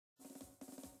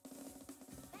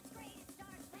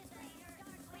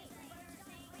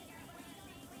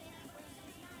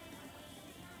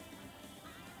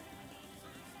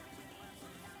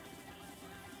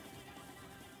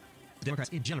Democrats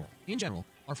in general,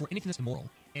 are for anything that's immoral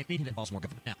and anything that involves more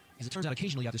government. Now, as it turns out,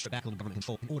 occasionally you have to strip back a little government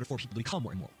control in order for people to become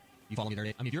more immoral. You follow me there,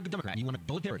 Dave? I mean, if you're a good Democrat and you want to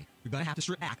bullet parity, you're going to have to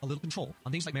strip back a little control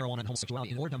on things like marijuana and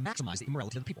homosexuality in order to maximize the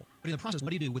immorality of the people. But in the process, what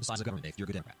do you do with the size of government, Dave? You're a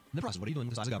good Democrat. In the process, what are you doing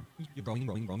with the size of government? You're growing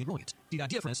it. See, the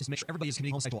idea, for instance, is to make sure everybody is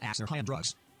committing homosexual acts and they're high on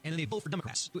drugs. And then they vote for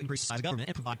Democrats to increase the size of government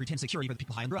and provide pretend security for the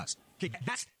people high on drugs. Okay,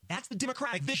 that's the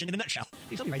Democratic vision in a nutshell.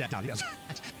 Hey, somebody write that down.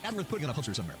 That's worth putting on a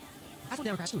poster somewhere. That's what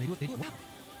Democrats do. They do it well.